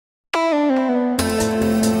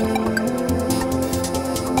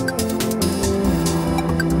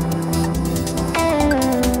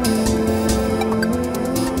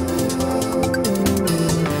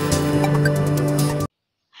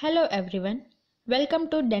everyone, welcome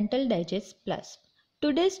to Dental Digest Plus.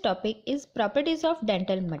 Today's topic is properties of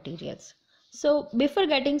dental materials. So before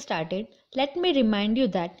getting started, let me remind you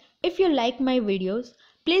that if you like my videos,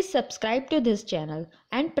 please subscribe to this channel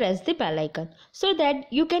and press the bell icon so that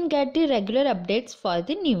you can get the regular updates for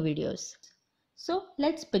the new videos. So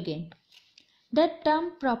let's begin. The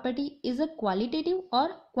term property is a qualitative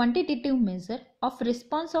or quantitative measure of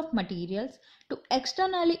response of materials to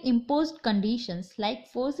externally imposed conditions like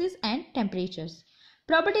forces and temperatures.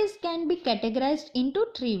 Properties can be categorized into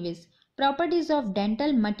three ways: properties of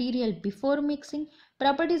dental material before mixing,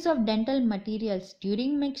 properties of dental materials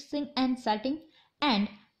during mixing and setting, and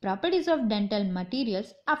properties of dental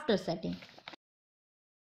materials after setting.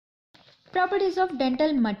 Properties of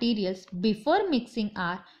dental materials before mixing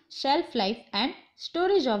are shelf life and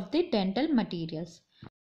storage of the dental materials.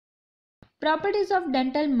 Properties of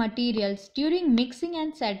dental materials during mixing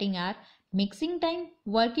and setting are mixing time,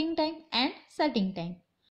 working time, and setting time.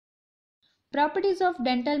 Properties of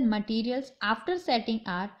dental materials after setting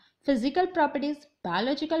are physical properties,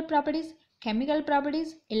 biological properties, chemical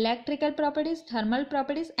properties, electrical properties, thermal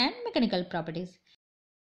properties, and mechanical properties.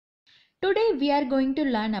 Today we are going to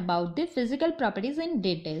learn about the physical properties in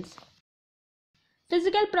details.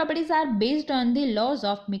 Physical properties are based on the laws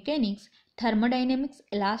of mechanics, thermodynamics,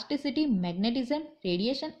 elasticity, magnetism,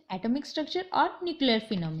 radiation, atomic structure, or nuclear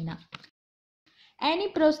phenomena.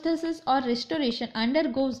 Any prosthesis or restoration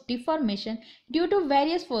undergoes deformation due to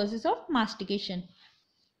various forces of mastication.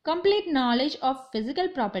 Complete knowledge of physical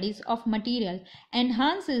properties of material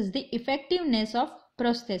enhances the effectiveness of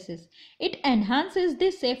prosthesis. It enhances the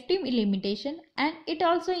safety limitation and it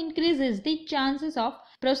also increases the chances of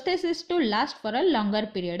prosthesis to last for a longer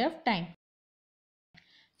period of time.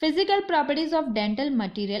 Physical properties of dental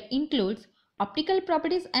material includes optical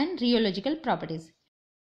properties and rheological properties.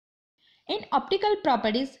 In optical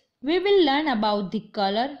properties, we will learn about the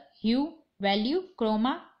color, hue, value,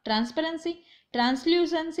 chroma, transparency,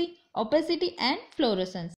 translucency, opacity, and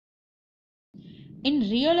fluorescence. In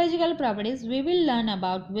rheological properties, we will learn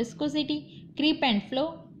about viscosity, creep and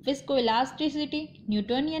flow, viscoelasticity,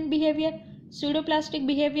 Newtonian behavior, pseudoplastic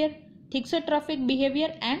behavior, THIXOTROPIC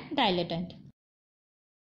behavior, and dilatant.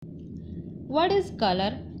 What is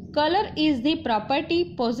color? Color is the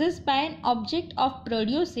property possessed by an object of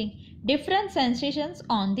producing different sensations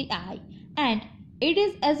on the eye, and it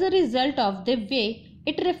is as a result of the way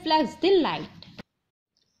it reflects the light.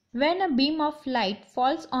 When a beam of light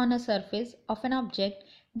falls on a surface of an object,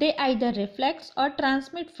 they either reflect or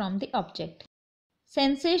transmit from the object.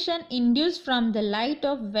 Sensation induced from the light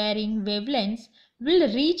of varying wavelengths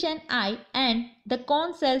will reach an eye, and the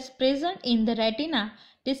cone cells present in the retina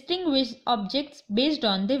distinguish objects based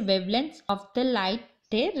on the wavelengths of the light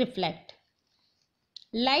they reflect.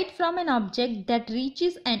 Light from an object that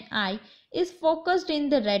reaches an eye is focused in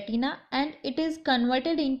the retina and it is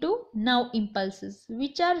converted into nerve impulses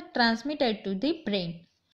which are transmitted to the brain.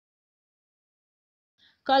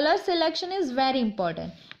 Color selection is very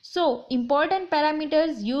important. So, important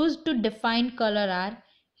parameters used to define color are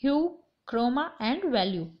hue, chroma, and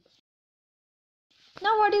value.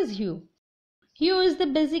 Now, what is hue? Hue is the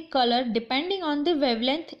basic color depending on the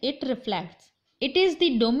wavelength it reflects. It is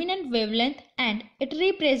the dominant wavelength and it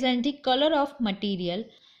represents the color of material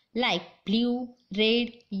like blue,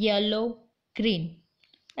 red, yellow, green,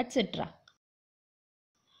 etc.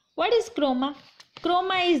 What is chroma?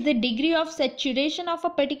 Chroma is the degree of saturation of a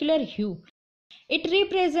particular hue. It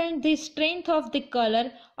represents the strength of the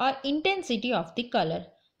color or intensity of the color.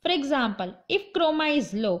 For example, if chroma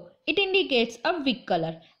is low, it indicates a weak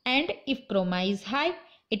color, and if chroma is high,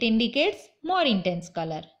 it indicates more intense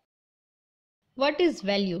color. What is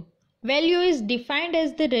value? Value is defined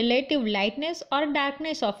as the relative lightness or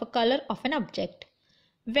darkness of a color of an object.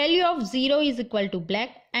 Value of 0 is equal to black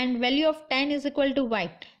and value of 10 is equal to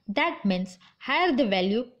white. That means higher the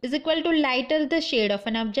value is equal to lighter the shade of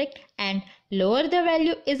an object and lower the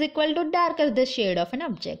value is equal to darker the shade of an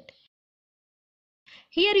object.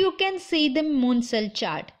 Here you can see the Munsell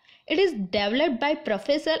chart. It is developed by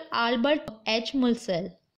Professor Albert H.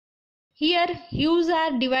 Munsell. Here hues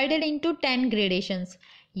are divided into 10 gradations: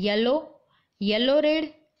 yellow,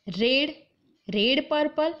 yellow-red, red,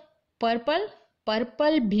 red-purple, purple,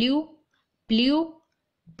 purple-blue, blue,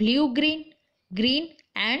 blue-green, green,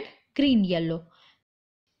 and green-yellow.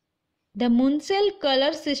 The Munsell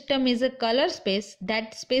color system is a color space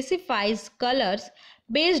that specifies colors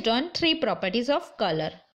based on three properties of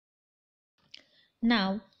color.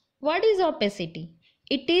 Now, what is opacity?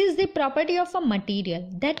 It is the property of a material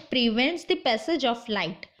that prevents the passage of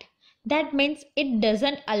light. That means it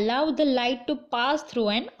doesn't allow the light to pass through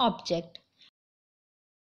an object.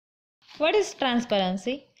 What is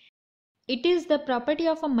transparency? It is the property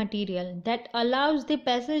of a material that allows the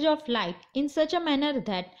passage of light in such a manner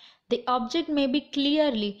that the object may be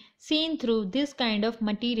clearly seen through this kind of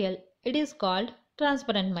material. It is called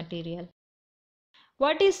transparent material.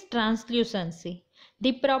 What is translucency?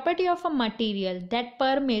 The property of a material that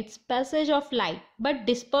permits passage of light but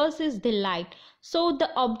disperses the light so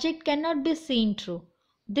the object cannot be seen through.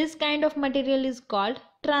 This kind of material is called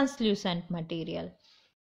translucent material.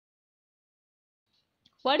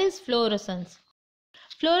 What is fluorescence?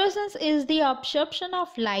 Fluorescence is the absorption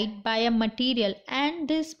of light by a material and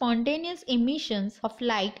the spontaneous emissions of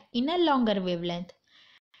light in a longer wavelength.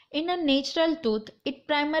 In a natural tooth, it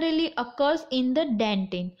primarily occurs in the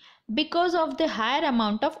dentin because of the higher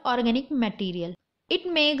amount of organic material. It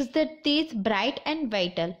makes the teeth bright and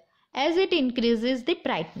vital as it increases the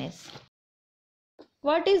brightness.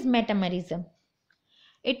 What is metamurism?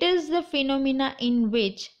 It is the phenomena in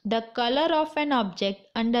which the color of an object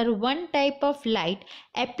under one type of light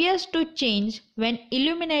appears to change when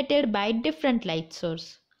illuminated by different light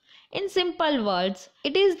source. In simple words,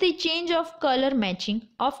 it is the change of color matching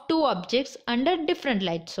of two objects under different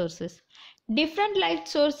light sources. Different light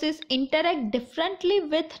sources interact differently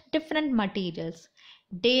with different materials.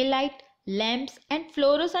 Daylight lamps and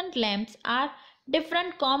fluorescent lamps are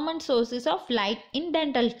different common sources of light in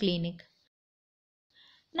dental clinic.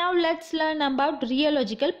 Now let's learn about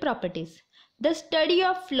rheological properties. The study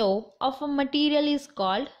of flow of a material is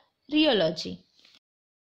called rheology.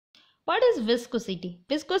 What is viscosity?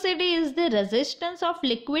 Viscosity is the resistance of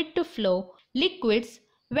liquid to flow. Liquids,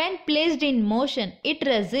 when placed in motion, it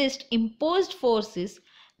resists imposed forces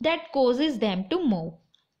that causes them to move.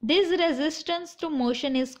 This resistance to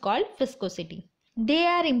motion is called viscosity. They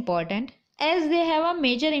are important as they have a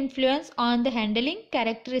major influence on the handling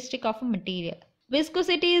characteristic of a material.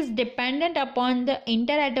 Viscosity is dependent upon the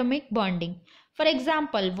interatomic bonding. For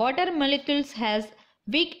example, water molecules has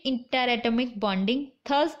weak interatomic bonding,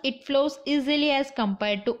 thus it flows easily as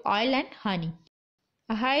compared to oil and honey.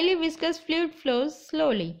 A highly viscous fluid flows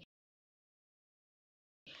slowly.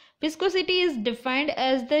 Viscosity is defined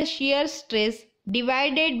as the shear stress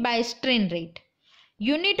divided by strain rate.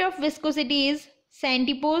 Unit of viscosity is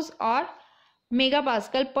centipose or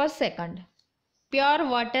megapascal per second. Pure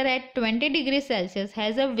water at 20 degrees Celsius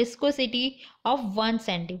has a viscosity of 1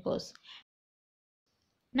 centipose.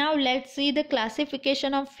 Now let's see the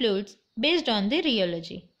classification of fluids based on the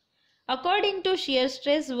rheology. According to shear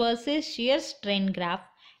stress versus shear strain graph,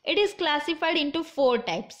 it is classified into 4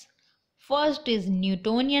 types. First is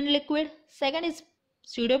Newtonian liquid, second is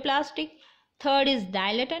pseudoplastic, third is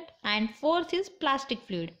dilatant, and fourth is plastic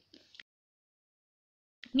fluid.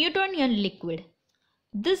 Newtonian liquid.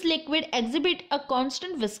 This liquid exhibits a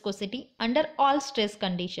constant viscosity under all stress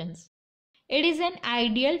conditions. It is an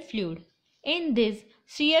ideal fluid. In this,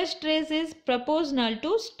 shear stress is proportional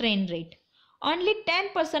to strain rate. Only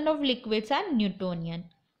 10% of liquids are Newtonian.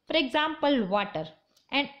 For example, water.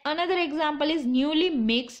 And another example is newly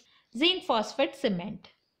mixed zinc phosphate cement.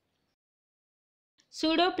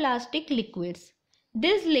 Pseudoplastic liquids.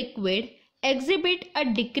 This liquid exhibit a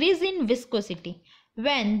decrease in viscosity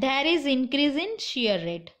when there is increase in shear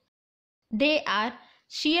rate. They are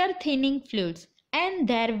shear thinning fluids and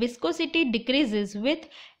their viscosity decreases with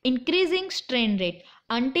increasing strain rate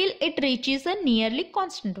until it reaches a nearly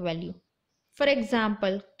constant value. For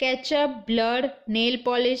example, ketchup, blood, nail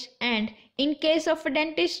polish, and in case of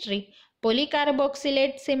dentistry,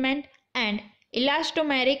 polycarboxylate cement and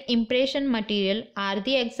elastomeric impression material are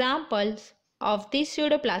the examples of these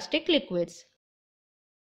pseudoplastic liquids.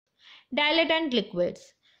 Dilatant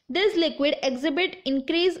liquids. This liquid exhibit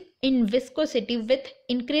increase in viscosity with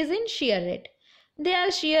increase in shear rate. They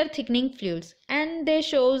are shear thickening fluids and they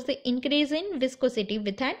shows the increase in viscosity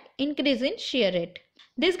with an increase in shear rate.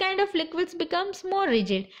 This kind of liquids becomes more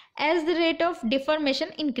rigid as the rate of deformation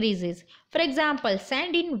increases. For example,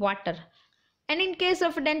 sand in water. And in case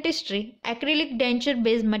of dentistry, acrylic denture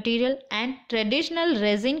based material and traditional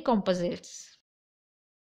resin composites.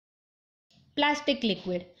 Plastic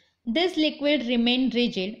liquid. This liquid remains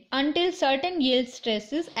rigid until certain yield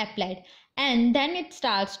stress is applied and then it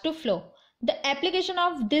starts to flow. The application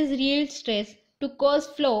of this yield stress to cause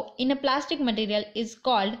flow in a plastic material is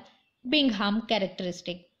called Bingham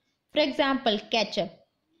characteristic. For example, ketchup.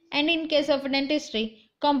 And in case of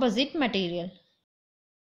dentistry, composite material.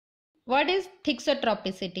 What is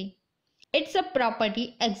THIXOTROPICITY? It's a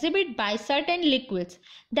property exhibited by certain liquids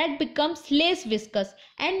that becomes less viscous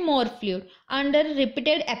and more fluid under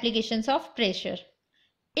repeated applications of pressure.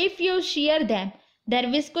 If you shear them, their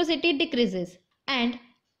viscosity decreases, and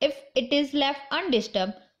if it is left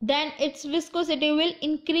undisturbed, then its viscosity will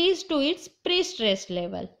increase to its pre-stress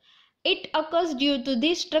level. It occurs due to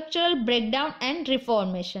the structural breakdown and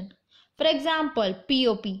reformation. For example,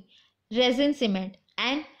 POP, resin cement,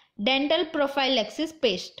 and dental prophylaxis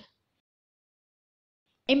paste.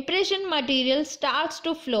 Impression material starts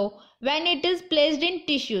to flow when it is placed in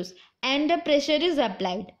tissues and the pressure is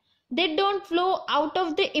applied. They don't flow out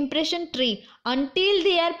of the impression tray until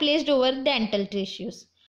they are placed over dental tissues.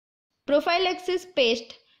 Prophylaxis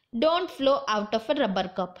paste don't flow out of a rubber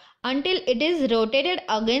cup until it is rotated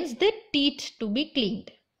against the teeth to be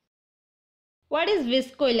cleaned. What is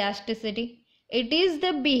viscoelasticity? It is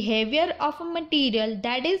the behavior of a material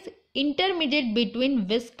that is intermediate between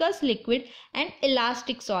viscous liquid and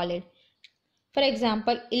elastic solid. For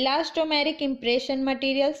example, elastomeric impression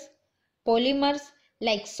materials, polymers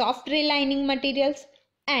like soft relining materials,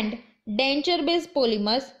 and denture-based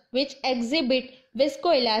polymers which exhibit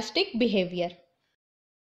viscoelastic behavior.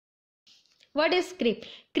 What is creep?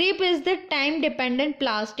 Creep is the time-dependent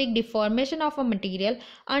plastic deformation of a material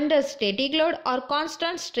under static load or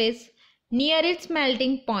constant stress near its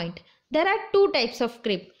melting point. There are two types of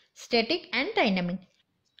creep, static and dynamic.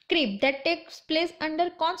 Creep that takes place under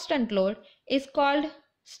constant load is called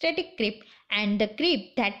static creep, and the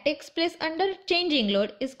creep that takes place under changing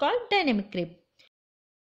load is called dynamic creep.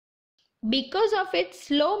 Because of its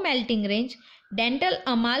slow melting range, dental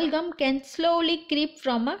amalgam can slowly creep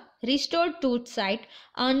from a restored tooth site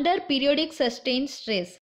under periodic sustained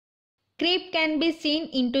stress. Creep can be seen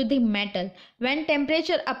into the metal when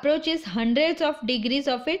temperature approaches hundreds of degrees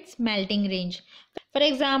of its melting range. For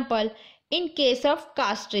example, in case of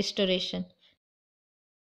cast restoration.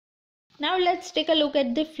 Now let's take a look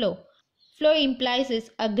at the flow. Flow implies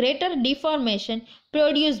a greater deformation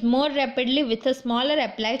produced more rapidly with a smaller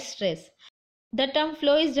applied stress. The term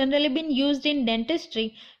flow is generally been used in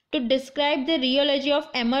dentistry to describe the rheology of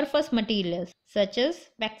amorphous materials such as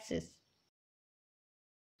waxes.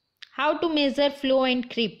 How to measure flow and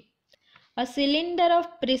creep? A cylinder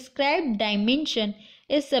of prescribed dimension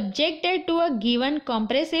is subjected to a given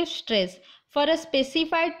compressive stress for a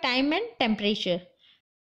specified time and temperature.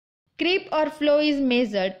 Creep or flow is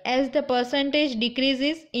measured as the percentage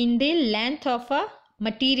decreases in the length of a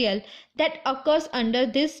material that occurs under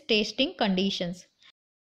these testing conditions.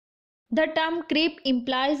 The term creep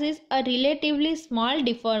implies a relatively small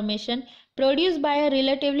deformation produced by a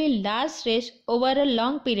relatively large stress over a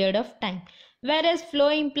long period of time, whereas flow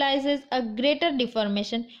implies a greater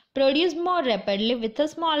deformation produced more rapidly with a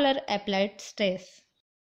smaller applied stress.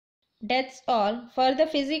 That's all for the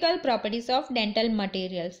physical properties of dental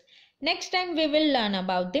materials. Next time we will learn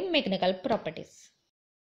about the mechanical properties.